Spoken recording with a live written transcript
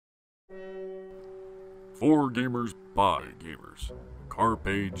For gamers by gamers. Carpe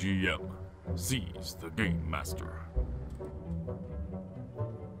GM. Seize the Game Master.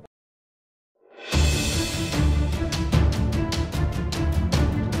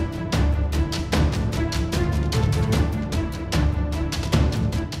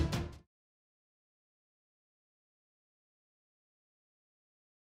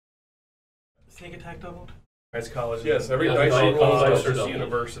 Sneak attack doubled? Dice college. Yes, every Yeah, dice you roll dice is are double.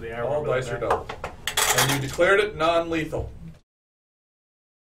 University. I All remember dice are that. double. And you declared it non-lethal.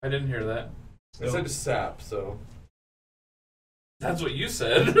 I didn't hear that. I said sap, so... That's what you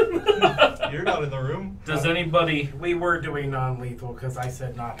said. You're not in the room. Does anybody... We were doing non-lethal because I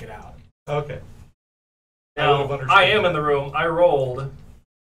said knock it out. Okay. Now, I am in the room. I rolled.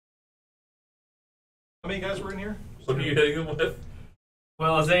 How many guys were in here? What are you hitting them with?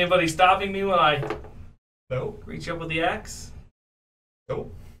 Well, is anybody stopping me when I No. reach up with the axe?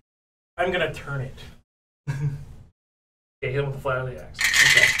 Nope. I'm going to turn it. Okay, hit him with the flat of the axe.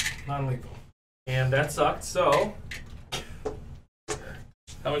 Okay, non-lethal. And that sucked, so...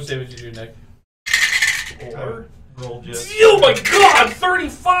 How much damage did you do, Nick? Or roll just. Oh my god!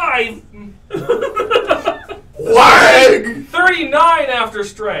 35! WAG! 39 after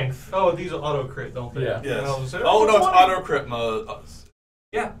strength. Oh, these are auto crit, don't they? Yeah. Yes. I was gonna say, Oh, no, it's 20. auto crit mode.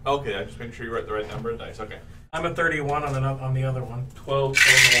 Yeah. Okay, I just make sure you write the right number. Nice, okay. I'm at 31 on the other one. 12,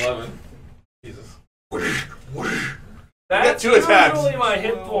 12, 11. Jesus. That's two attacks. usually my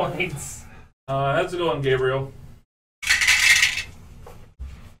hit points. Has to go on Gabriel.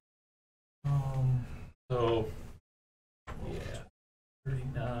 So, yeah.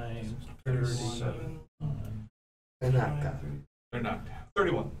 39, 37. They're knocked out. They're knocked out.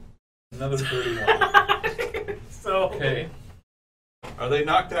 31. Another 31. So, Okay. Are they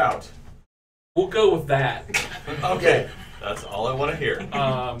knocked out? We'll go with that. Okay. That's all I want to hear.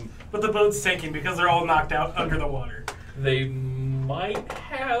 but the boat's sinking because they're all knocked out under the water. They might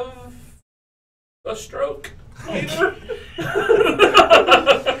have a stroke later.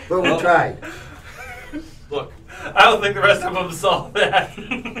 But we tried. Look. I don't think the rest of them saw that.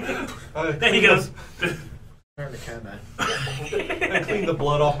 Then he goes... I cleaned the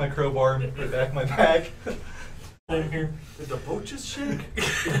blood off my crowbar and put it back in my bag. Same here. Did the boat just shake?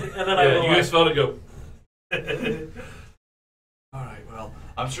 And then Yeah, you guys felt it go. Alright, well,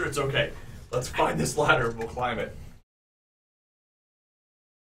 I'm sure it's okay. Let's find this ladder and we'll climb it.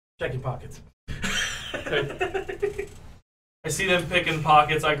 Check your pockets. I see them picking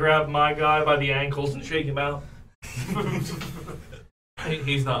pockets. I grab my guy by the ankles and shake him out.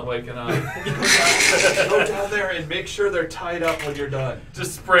 He's not waking up. Go down there and make sure they're tied up when you're done.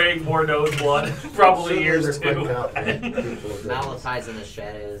 Just spraying more nose blood. Probably Certainly ears they're too. quick out when people are doing Malus hides in the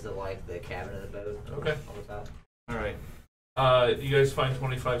shadows of like the cabin of the boat. Okay. On the top. Alright. You guys find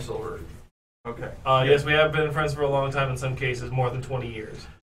 25 silver. Okay. Yes, we have been friends for a long time. In some cases, more than 20 years.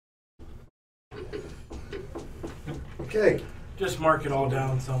 Okay. Just mark it all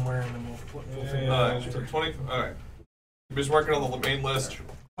down somewhere, and then we'll figure it out. 20. Alright. You're just working on the main list.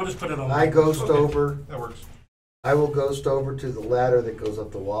 We'll just put it on. I ghost over. That works. I will ghost over to the ladder that goes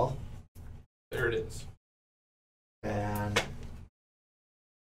up the wall. There it is. And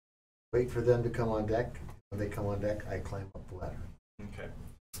wait for them to come on deck. When they come on deck, I climb up the ladder. Okay.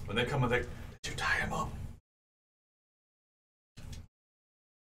 When they come, did you tie him up?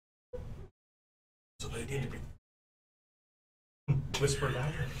 So they need to be. Whisper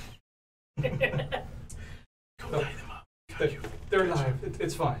louder. Go tie them up. They're alive.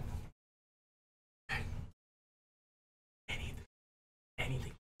 It's fine.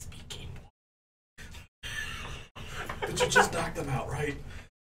 Anything speaking. But you just knocked them out, right?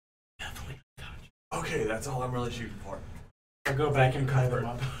 Definitely. Okay, that's all I'm really shooting for. I'll go back and tie them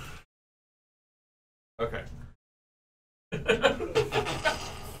up. Okay.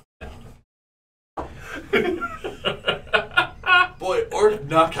 Boy, orc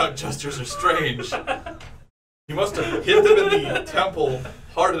knockout gestures are strange. You must have hit them in the temple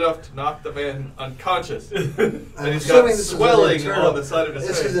hard enough to knock the man unconscious. And he's got swelling on the side of his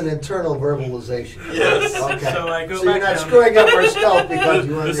This face. is an internal verbalization. Yes. Okay. So I go So you're back not down. screwing up our stealth because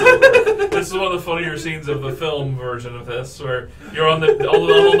you want to. This is one of the funnier scenes of the film version of this, where you're on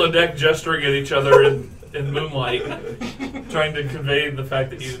the deck gesturing at each other in moonlight, trying to convey the fact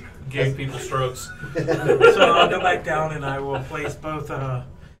that you gave people strokes. So I'll go back down and I will place both.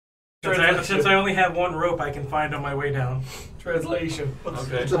 Since I only have one rope I can find on my way down. Translation.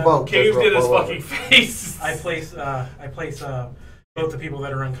 Okay. It's a boat. Caved There's in his rope all fucking over. face. I place both the people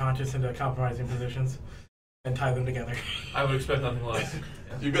that are unconscious into compromising positions and tie them together. I would expect nothing less.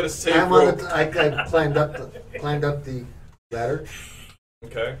 You got to save I'm on rope. I climbed up the ladder.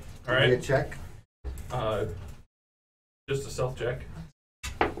 Okay. All Give me a right. check. Just a stealth check.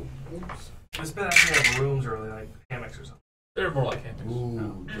 Oops. This bed actually have rooms or like hammocks or something. They're more like hammocks.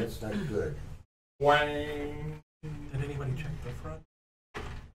 Ooh, that's not good. Wang. Did anybody check the front?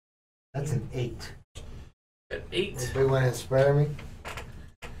 That's an 8. At 8. Anybody want to inspire me?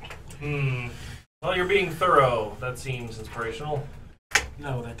 Well, you're being thorough. That seems inspirational.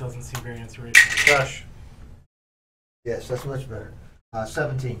 No, that doesn't seem very inspirational. Gosh. Yes, that's much better.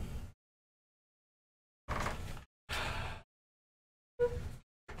 17.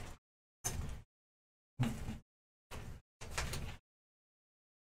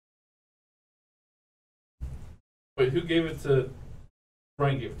 Wait, who gave it to...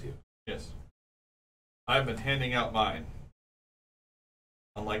 Brian gave it to you. Yes. I've been handing out mine.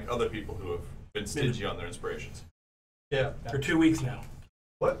 Unlike other people who have been stingy on their inspirations. Yeah. For 2 weeks now.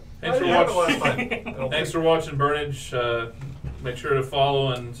 What? Thanks for last watching. time. Thanks for watching Burnage. Make sure to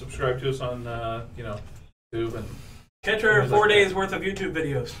follow and subscribe to us on, YouTube and... Catch our 4 days worth of YouTube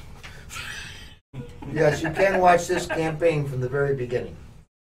videos. Yes, you can watch this campaign from the very beginning.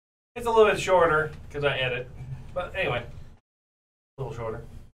 It's a little bit shorter because I edit. But anyway, a little shorter.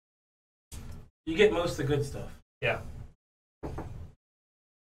 You get most of the good stuff. Yeah.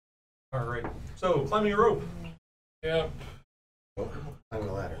 All right. So, climbing a rope. Yep. Oh, I'm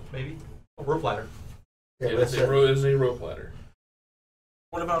a ladder. Maybe. A rope ladder. Yeah, It that's is a rope ladder.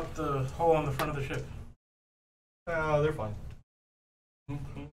 What about the hole on the front of the ship? They're fine.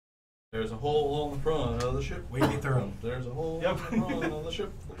 There's a hole on the front of the ship. Way to be thorough. There's a hole Yep. on the front of the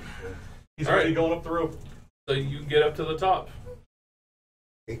ship. He's All already right. going up the rope. So you get up to the top.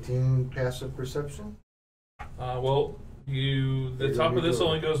 18 passive perception. The You're top of this doing-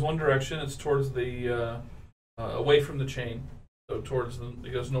 only goes one direction. It's towards the away from the chain. So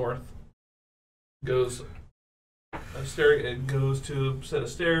it goes north. Goes it goes to a set of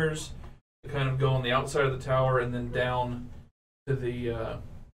stairs that kind of go on the outside of the tower and then down to the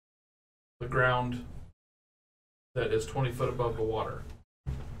ground that is 20 foot above the water.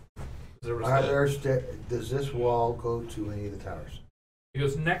 Does this wall go to any of the towers? It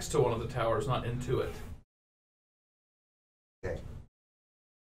goes next to one of the towers, not into it. Okay.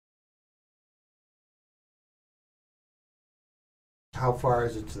 How far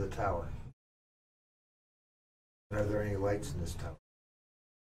is it to the tower? Are there any lights in this tower?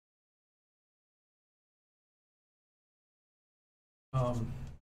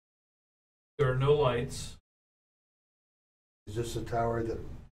 There are no lights. Is this a tower that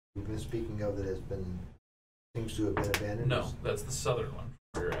we've been speaking of that seems to have been abandoned? No, that's the southern one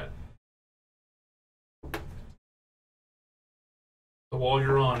where you're at. The wall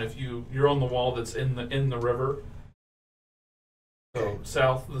you're on, you're on the wall that's in the river. So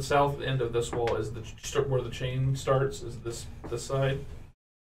Okay. the south end of this wall is where the chain starts, is this side.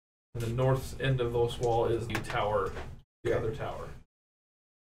 And the north end of this wall is the tower, the Okay. other tower.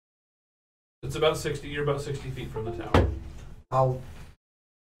 It's about 60, you're about 60 feet from the tower. How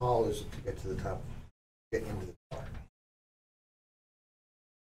tall is it to get to the top, get into the tower?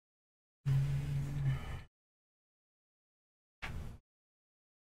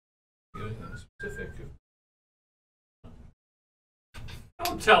 Anything specific?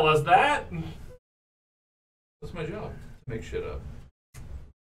 Don't tell us that. That's my job, to make shit up.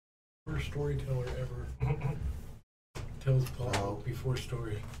 First storyteller ever. Tells Paul No. before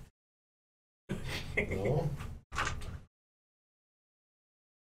story. No?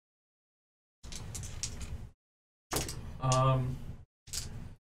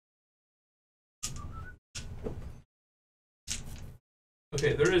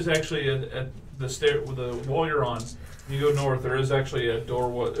 Okay, there is actually at the wall you're on. You go north. There is actually a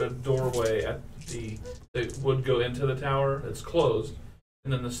doorway at that would go into the tower. It's closed,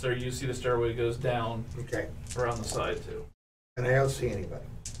 and then you see the stairway goes down Okay. around the side too. And I don't see anybody.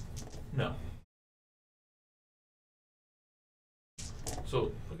 No.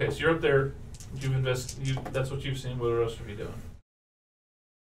 So so you're up there. That's what you've seen. What are the rest of you doing?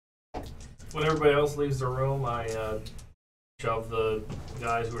 When everybody else leaves the room, I shove the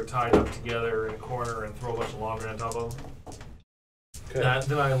guys who are tied up together in a corner and throw a bunch of longer on top of them. Okay.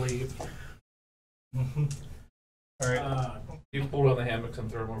 Then I leave. All right. You pull down the hammocks and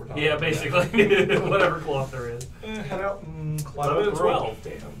throw them over top. Yeah, basically. Whatever cloth there is. Head out and climb 11 up and the rope.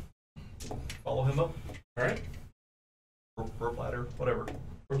 12. Damn. Follow him up. All right. Rope ladder, whatever.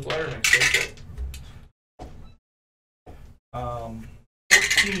 Rope ladder next to it.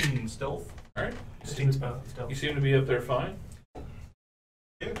 14 stealth. All right. 15 spell still. You seem to be up there fine.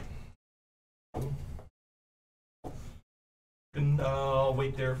 Yeah. Can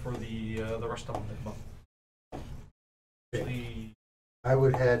wait there for the rest of them to come up. I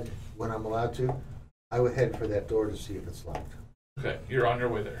would head, when I'm allowed to, I would head for that door to see if it's locked. Okay, you're on your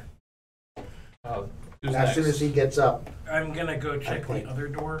way there. Who's As soon next? as he gets up, I'm gonna go check point. the other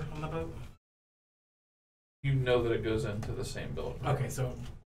door on the boat. You know that it goes into the same building. Okay, so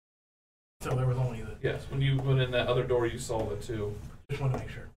there was only the. Yes, when you went in that other door, you saw the two. Just want to make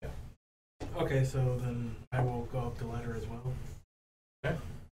sure. Yeah. Okay, so then I will go up the ladder as well. Okay.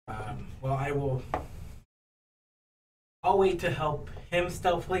 Well, I will. I'll wait to help him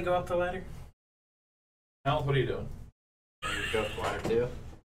stealthily go up the ladder. Al, what are you doing? You go up the ladder too.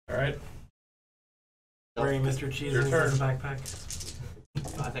 All right. Wearing Mr. Cheese's Your turn. backpack.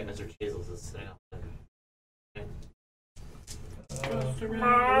 I think Mr. Cheezels is sitting up there.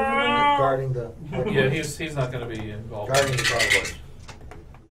 guarding the Yeah, he's not going to be involved. guarding the carport.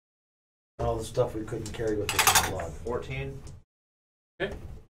 All the stuff we couldn't carry with us in the log. 14. Okay.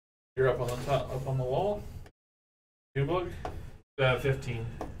 You're up on the top, up on the wall. Junebug. 15.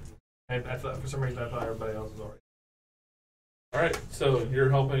 I thought for some reason I thought everybody else was already. All right. So you're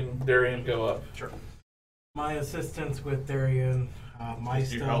helping Darian go up. Sure. My assistance with Darian, my You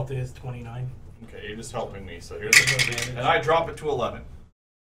stealth help? is 29. Okay, you're just helping me. So here's the and I drop it to 11.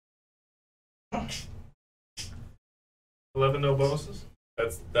 11, no bonuses.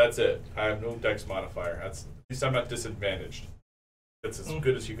 That's it. I have no dex modifier. That's at least I'm not disadvantaged. That's as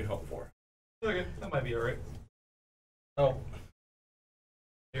good as you can hope for. Okay, that might be alright. Oh.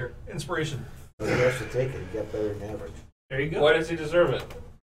 Here, inspiration. But he has to take it. He got better than average. There you go. Why does he deserve it?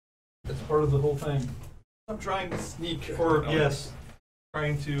 It's part of the whole thing. I'm trying to sneak. For yes,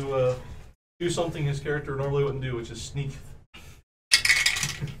 trying to do something his character normally wouldn't do, which is sneak.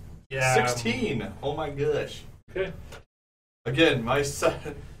 Yeah. 16. Oh my gosh. Okay. Again,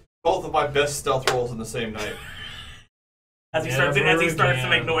 both of my best stealth rolls in the same night. As he starts to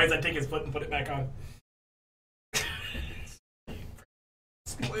make noise, I take his foot and put it back on.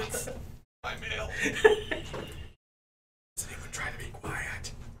 Splits my mail. They would try to be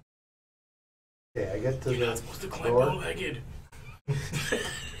quiet. Okay, I get to You're the not supposed to climb door. bow-legged. I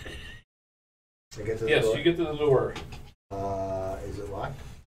get to the Yes, door. you get to the door. Is it locked?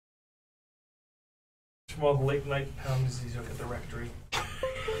 From all the late night pounds, you look at the rectory.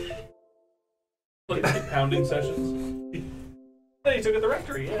 Like pounding sessions. Hey, you took at the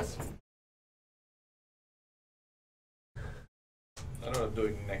rectory, yes. I know what I'm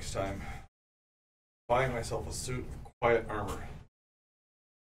doing next time. Buying myself a suit of quiet armor.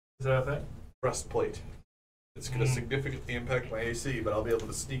 Is that a thing? Breastplate. It's going to significantly impact my AC, but I'll be able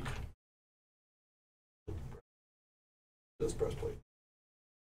to sneak. This breastplate.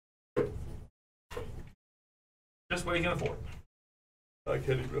 Just what you can afford. I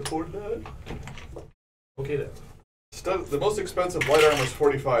can't even afford that. Okay then. The most expensive light armor is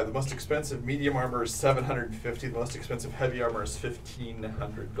 45. The most expensive medium armor is 750. The most expensive heavy armor is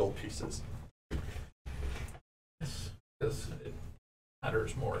 1,500 gold pieces. Yes, because it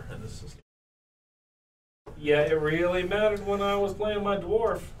matters more in this system. Yeah, it really mattered when I was playing my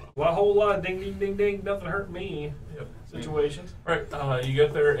dwarf. Well, a whole lot of ding, ding, ding, ding, nothing hurt me Yep. situations. Right. You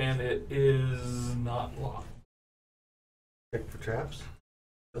get there and it is not locked. Check for traps.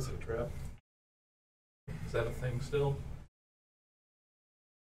 That's a trap. Is that a thing still?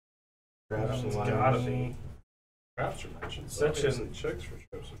 Traps It's and gotta wires. be Traps are mentioned. Such Obviously an- checks for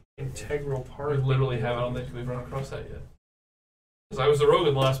traps. integral part. We literally haven't. I don't think we've run across that yet. Because I was the rogue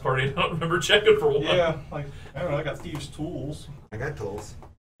in the last party. I don't remember checking for one. Yeah, like, I don't know, I got thieves' tools. I got tools.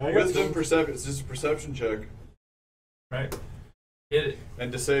 Wisdom perception. It's just a perception check. Right. Hit it. And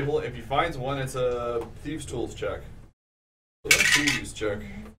disable it. If he finds one, it's a thieves' tools check. Thieves check.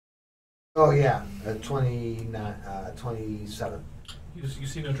 Oh yeah, 27. You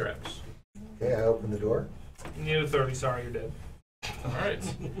see no traps. Okay, I open the door. You 30, sorry, you're dead. All right.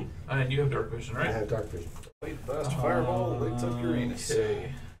 And you have dark vision, I right? have dark vision. Late fast fireball lights up Uranus.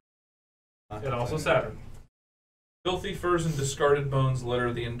 Okay. And also Saturn. Filthy furs and discarded bones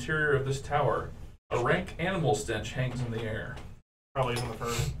litter the interior of this tower. A rank animal stench hangs in the air. Probably isn't the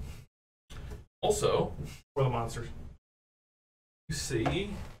first. Also, Or the monsters. you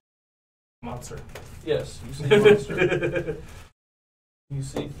see... Monster. Yes, you see a monster. You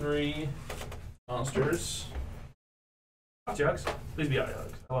see 3 monsters. Hot jugs? Please be hot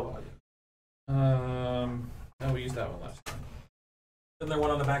jugs. I love hot jugs. No, we used that one last time. Isn't there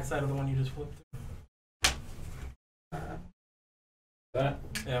one on the backside of the one you just flipped? That?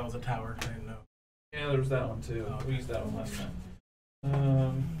 Yeah, it was a tower. I didn't know. Yeah, there was that one too. Oh, We used that one last time.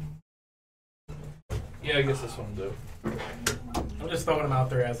 Yeah, I guess this one will do. I'm just throwing them out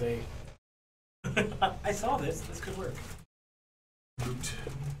there as a. I saw this. This could work. Root.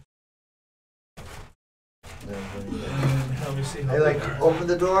 Then And let me see how I like big they are. open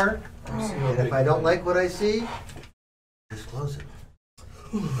the door, And if I don't like what I see, just close it.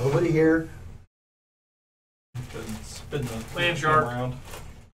 Nobody here. Spin the Land camera shark. around.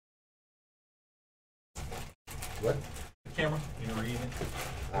 What? The camera. You know, read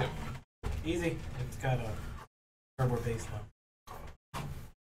it. Easy. It's got a cardboard base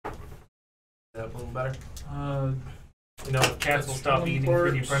now. That a little better. You know, cats will stop eating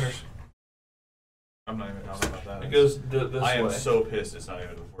works. 3D printers. I'm not even talking about that. It goes this I am way. so pissed. It's not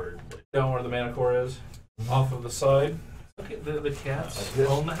even a word. Down where the mana core is, off of the side. Okay, the cats Like this?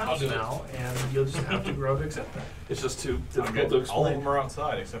 own the I'll house do it. now, and you'll just have to grow to accept that. It's just too I'm difficult good. to All of explain. them are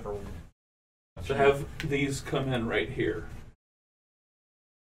outside except for. To have these come in right here.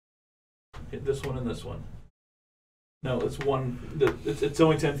 Hit this one and this one. No, it's one. It's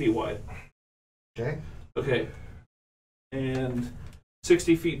only 10 feet wide. Okay. Okay. And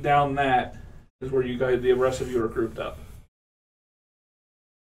 60 feet down that is where you guys, the rest of you are grouped up.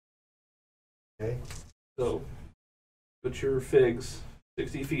 Okay. So, put your figs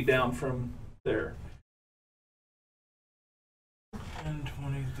 60 feet down from there. 10,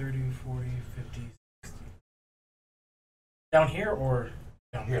 20, 30, 40, 50, 60. Down here or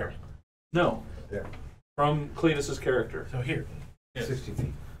down here? No. There. From Cletus's character. So here. Yeah. 60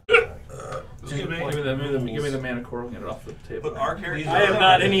 feet. Give me the mana core and get it off the table. But our characters. I am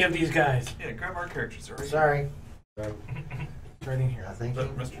not any of these guys. Yeah, grab our characters, alright? Sorry. Sorry. It's right in here. Thank But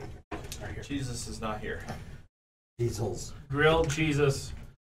you. Mr. Right here. Jesus is not here. Diesels. Grilled Jesus.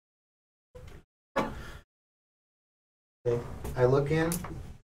 Okay. I look in.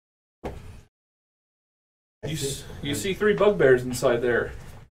 I You see 3 bugbears inside there.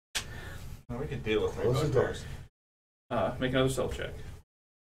 No, we can deal with three Close the bugbears. Make another stealth check.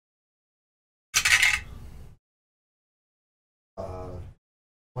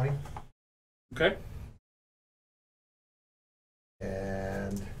 20. Okay.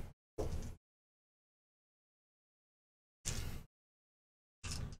 And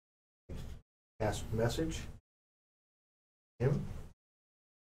cast message. Him.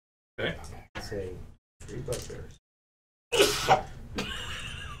 Okay. Say 3 bugbears.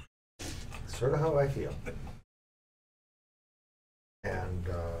 Sort of how I feel. And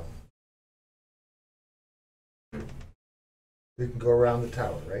we can go around the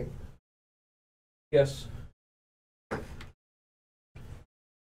tower, right? Yes.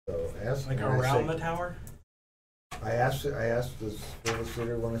 So ask. Like and I around say- the tower? I asked. Does Phyllis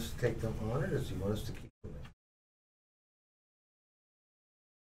Leader want us to take them on, or does he want us to keep them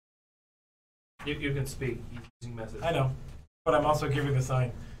in? You can speak using message. I know. But I'm also giving the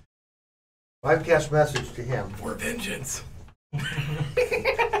sign. I've cast message to him. For vengeance.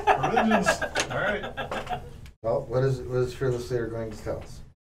 Religions. Alright. Well, what is Fearless Leader going to tell us?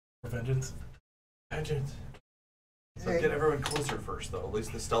 For vengeance. Vengeance. So Hey. get everyone closer first, though. At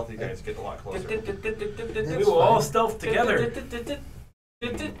least the stealthy guys get a lot closer. We will all stealth together. Up to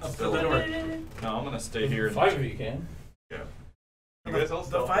the door. No, I'm gonna stay here. And 5 of you can. Yeah. You guys all The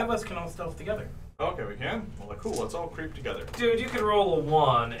stealth? 5 of us can all stealth together. Okay, we can. Well, cool. Let's all creep together. Dude, you could roll a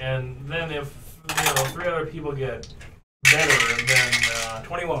 1, and then if 3 other people get better, then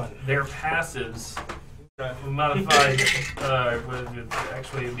 21. their passives Okay. modified would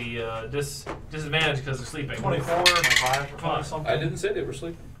actually be disadvantage because they're sleeping. 24, 25, Fine. I didn't say they were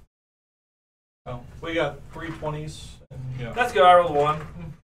sleeping. Oh, we got 3 20s. Yeah. That's good. I rolled a 1.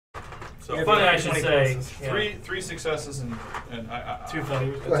 So Yeah, Funny, I 20 should say. closest. Yeah. three successes and 2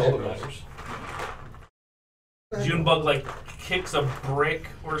 failures. That's Go all ahead, that Rose. matters. Junebug like kicks a brick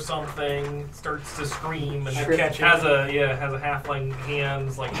or something, starts to scream, and I catch has a halfling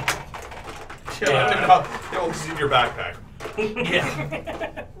hands like Yeah, it's in your backpack.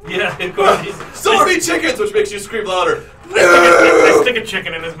 yeah. Of course, he's, So many chickens, which makes you scream louder. I stick a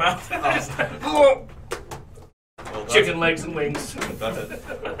chicken in his mouth. Well, that's chicken legs and wings. That's it.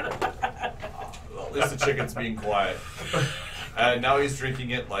 Well, at least the chicken's being quiet. And now he's drinking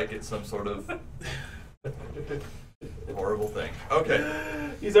it like it's some sort of horrible thing.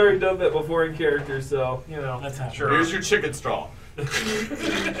 Okay, He's already done that before in character, so That's happening. sure. here's your chicken straw.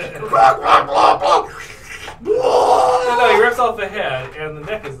 No, he rips off the head, and the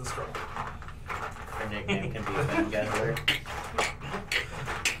neck is the straw. Her nickname can be Ben Guzzler.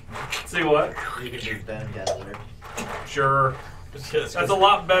 See what? You can do Ben Guzzler. Sure. Yes, That's a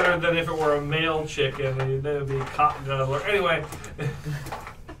lot better than if it were a male chicken, and then it'd be Cotton Guzzler. Anyway.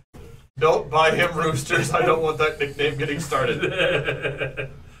 Don't buy him roosters. I don't want that nickname getting started.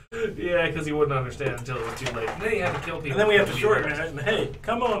 Yeah, because he wouldn't understand until it was too late. And then he had to kill people. And then we have to shorten it. And hey,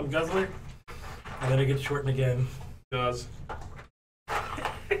 come on, Guzzler. And then it gets shortened again. Does.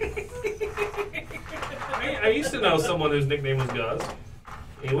 I used to know someone whose nickname was Guz.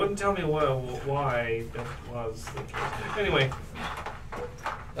 He wouldn't tell me why that was the case. Anyway.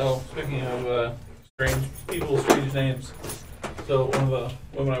 Oh, speaking of strange people, strange names. So one of the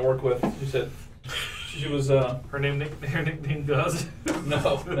women I work with, she said she was Her nickname Gus?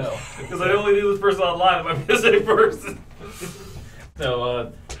 no. Because I only knew this person online. Am I missing a person?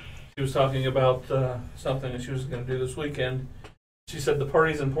 No, she was talking about something that she was going to do this weekend. She said the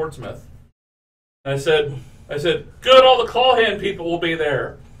party's in Portsmouth. And I said, good, all the claw hand people will be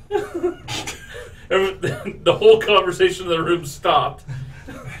there. The whole conversation in the room stopped.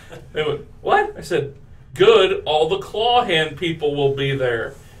 They went, what? I said, good, all the claw hand people will be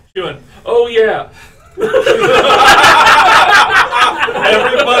there. She went, oh yeah.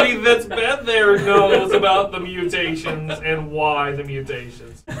 Everybody that's been there knows about the mutations and why the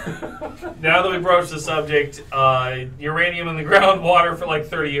mutations. Now that we broached the subject, uranium in the groundwater for like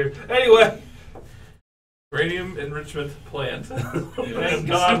 30 years. Anyway. Uranium enrichment plant. Thank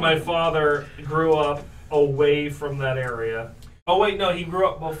God my father grew up away from that area. Oh wait, no, he grew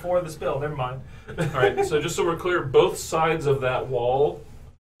up before the spill. Never mind. All right, so just so we're clear, both sides of that wall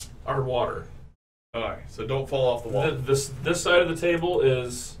are water. All right, so don't fall off the wall. This side of the table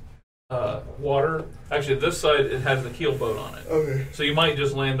is water. Actually, this side it has the keel boat on it. Okay. So you might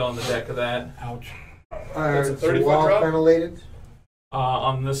just land on the deck of that. Ouch. Are It's a the 30-foot wall drop? ventilated?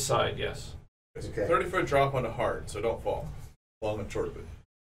 On this side, yes. Okay. 30-foot drop onto hard, so don't fall. Long and short of it.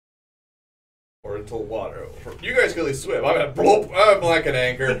 Or into water. You guys can really swim. I'm like an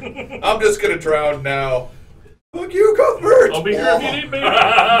anchor. I'm just gonna drown now. Fuck you, Cuthbert! I'll be here if you need me.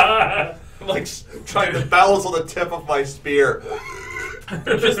 I'm like trying to balance on the tip of my spear.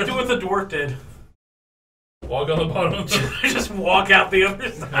 Just do what the dwarf did. Walk on the bottom. Just walk out the other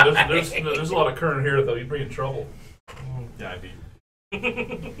side. There's a lot of current here, though. You'd be in trouble. Yeah, I do.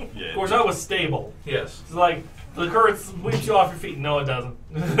 Yeah. Of course, I was stable. Yes. It's like the current sweeps you off your feet. No, it doesn't.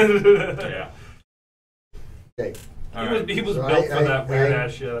 Yeah. Okay. He was So built for I- that weird I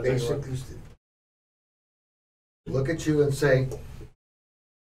ass shit. I tell you what. Basically, look at you and say,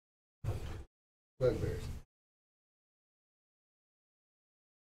 bugbears.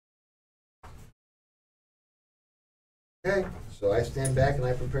 Okay, so I stand back and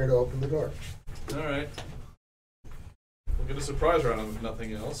I prepare to open the door. All right. We'll get a surprise round if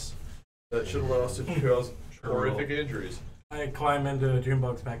nothing else. That should allow us to cause horrific injuries. I climb into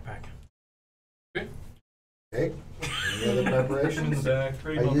Junebug's backpack. Okay? Any other preparations? Back.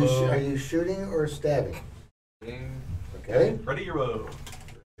 Are you shooting or stabbing? Okay? Ready your bow.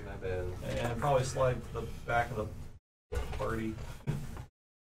 And probably slide the back of the party.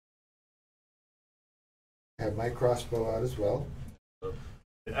 Have my crossbow out as well.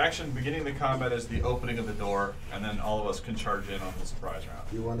 The action beginning the combat is the opening of the door, and then all of us can charge in on the surprise round.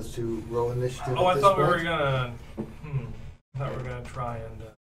 You want us to roll initiative Oh, at I this thought we point? were gonna. I thought we were gonna try and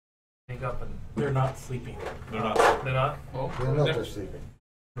make up and. They're not sleeping. They're not. They're not. Oh, We don't know if they're sleeping.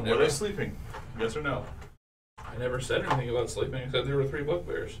 Were they sleeping? Yes or no? I never said anything about sleeping except there were 3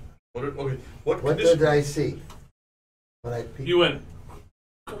 bugbears. What What condition? did I see? When I peeked? You went.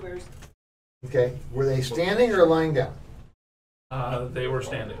 Okay. Were they standing or lying down? They were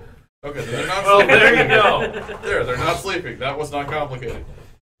standing. Okay, then they're not Well, sleeping. there you go. They're not sleeping. That was not complicated.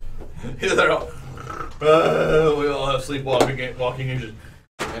 They're all, we all have sleepwalking injuries.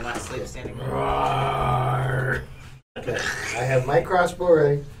 They're not sleep standing. Okay. I have my crossbow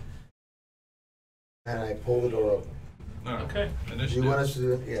ready. And I pull the door open. No. Okay. Do Initiative. you want us to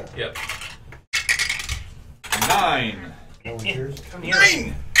do it? Yeah. Yep. 9. That one's yours? Come here.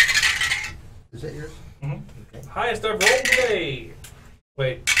 9! Is that yours? Highest I've rolled today.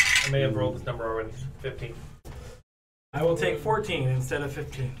 Wait, I may have rolled this number already. 15. I will take 14 instead of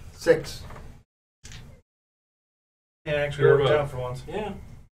 15. 6. Yeah, actually You're worked above. out for once. Yeah.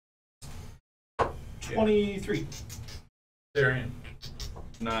 23. Darian.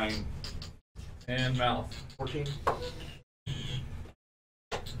 9. And mouth. 14.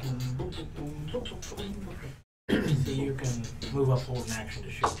 So you can move up, hold an action to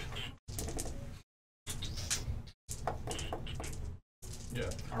shoot. Yeah.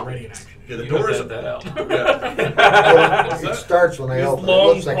 Already an action to Yeah, shoot. the You door is. said that out. Yeah. Well, it starts when I This open. It long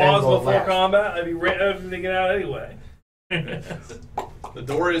looks like I'm pause going before last. combat, I'd be ready to get out anyway. The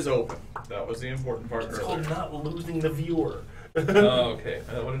door is open. That was the important part It's earlier. called not losing the viewer. Oh, okay. Is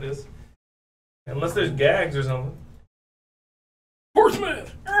that what it is? Unless there's gags or something. Horseman!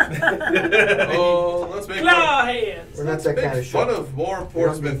 Oh, let's make Claw hands! We're not let's that make kind of fun show. of more We don't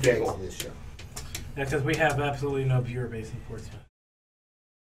Portsmouth need gags people. in this show. Yeah, because we have absolutely no viewer base in Portsmouth.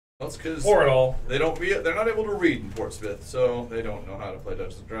 That's because Or at all. they're not able to read in Portsmouth, so they don't know how to play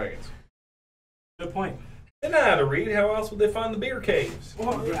Dungeons and Dragons. Good point. They know how to read. How else would they find the beer caves?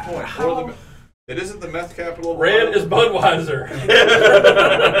 Well, Good point. It isn't the meth capital. Red is Budweiser.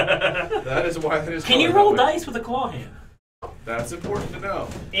 That is why it is. Can you colored roll that way. dice with a claw hand? That's important to know.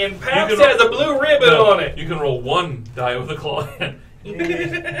 And Paps You can- has a blue ribbon on it. You can roll 1 die with a claw hand.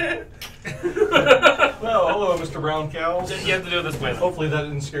 Well, hello, Mr. Brown Cows. You have to do it this way. Hopefully that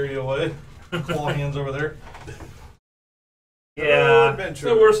didn't scare you away. Claw hands over there. Yeah.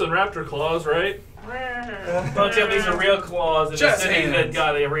 Still worse than raptor claws, right? Well, except these are real claws in a Chest city that hands.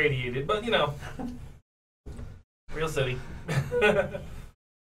 got irradiated. But, you know. Real city.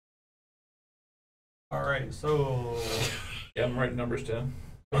 All right, so Yeah, I'm writing numbers down.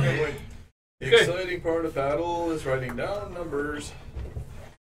 Okay. The Okay. exciting part of battle is writing down numbers.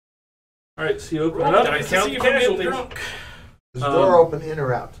 All right, so you open Roll it up. dice to Count see the if you're casualties. drunk. Does the door open in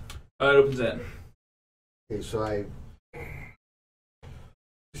or out? It opens in. Okay, so I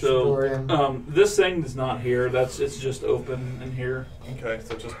So door in. this thing is not here. It's just open in here. Okay,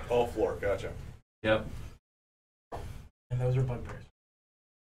 so just all floor. Gotcha. Yep. And those are bugbears.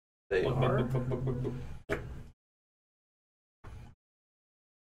 They are.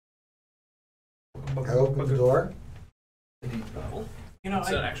 I open the door. You know, It's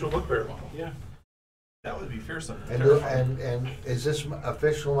an actual bugbear one. yeah. that would be fearsome. And is this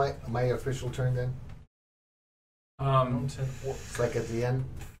official? My official turn then? It's like at the end.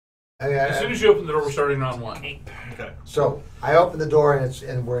 As soon as you open the door, we're starting on 1. Okay. So I open the door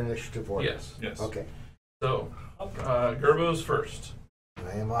and we're in initiative order. Yes. Yes. Okay. So, Gerbo's first. And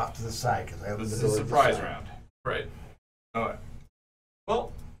I am off to the side because I opened This the is door. a to the surprise side. round. Right. All right.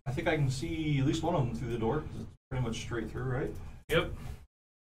 Well, I think I can see at least one of them through the door. 'Cause it's pretty much straight through, right? Yep.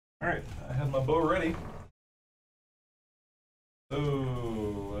 All right. I have my bow ready.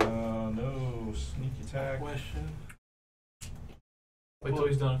 Oh, no sneak attack. Question. Wait till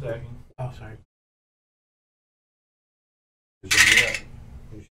he's done attacking. Oh, sorry. You should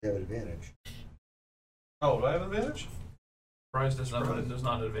have an advantage. Oh, do I have advantage? Surprise does not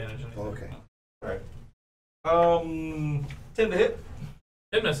advantage anything. Okay. All right. 10 to hit.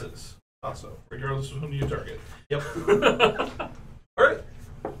 It misses, Also. regardless of whom you target. Yep. All right.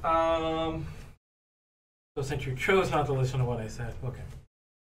 So since you chose not to listen to what I said, okay.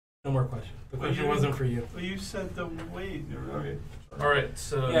 No more questions. The question wasn't for you. Well, you said the wait. Okay. All right.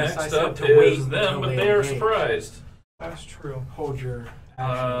 So Yes, I next said up to wait is until them, but they they are engage. surprised. That's true. Hold your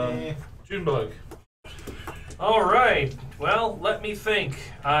action. Junebug. All right. Well, let me think.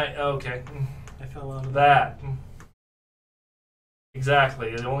 Okay. I fell out of That.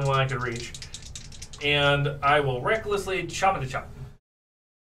 Exactly. The only one I could reach. And I will recklessly chop it to chop.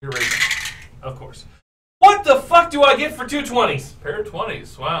 You're right. Of course. What the fuck do I get for 2 20s? Pair of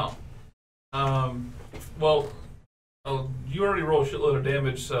 20s. Wow. Well, you already rolled a shitload of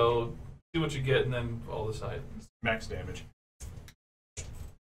damage, so do what you get, and then I'll decide. Max damage.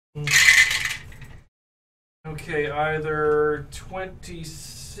 Okay, either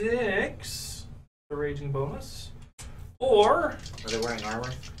 26, the raging bonus, or Are they wearing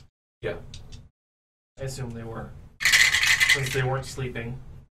armor? Yeah. I assume they were, since they weren't sleeping.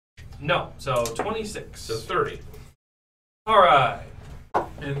 No, so 26. So 30. All right.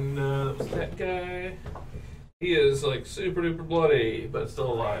 And that guy, he is like super duper bloody, but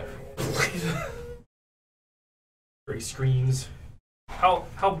still alive. 3 screens. How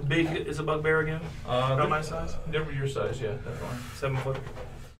big is a bugbear again? About my size? Never your size, yeah, definitely. 7 foot.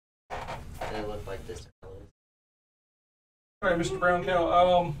 They look like this. All right, Mr. Brown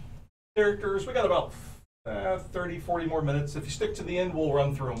Cow. Characters, we got about 30, 40 more minutes. If you stick to the end, we'll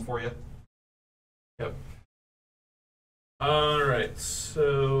run through them for you. Yep. All right,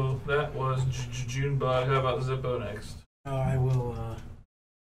 so that was Junebug. How about Zippo next? I will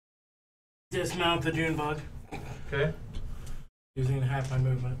dismount the June bug Okay. using half my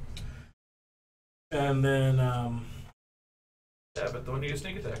movement. And then, Yeah, but the one you get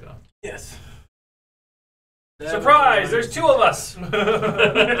sneak attack on. yes. Surprise! There's 2 of us!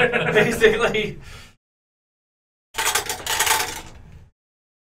 Basically.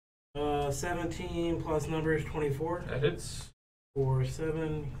 17 plus numbers 24 That hits. for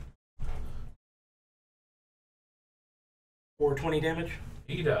 7 for 20 damage.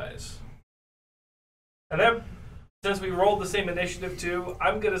 He dies. And that, since we rolled the same initiative too,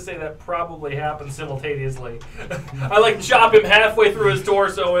 I'm gonna say that probably happened simultaneously. I like chop him halfway through his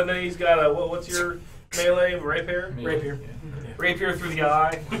torso, and then he's got a what's your melee? Rapier? Rapier. Yeah. Rapier through the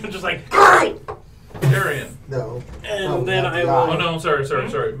eye, just like. Arian. No. And then not I the will. Oh no, sorry.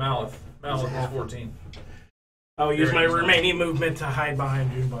 Malith. Malith is half. 14. I'll use my Arian's not. remaining movement to hide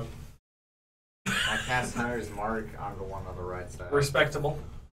behind Junebug. I cast Hunter's Mark onto one on the right side. Respectable.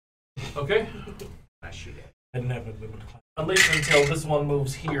 Okay. I shoot it. I'd never been able to climb. At least until this one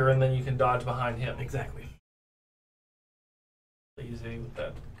moves here, and then you can dodge behind him. Exactly. Easy with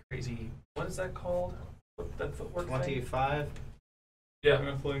that crazy. What is that called? What, that footwork thing? 25? Yeah.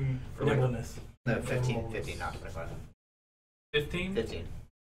 Nimbling for Nimbleness. No, 15, not 25. 15? 15.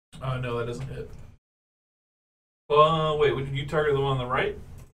 No, that doesn't hit. Well, wait, would you target the one on the right?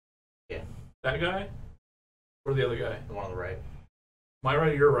 Yeah. That guy? Or the other guy? The one on the right. My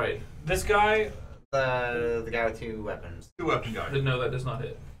right or your right? This guy. The guy with 2 weapons. 2-weapon guy. No, that does not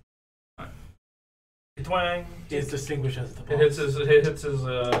hit. Twang. It's distinguished as the boss. It hits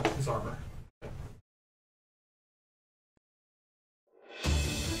his armor.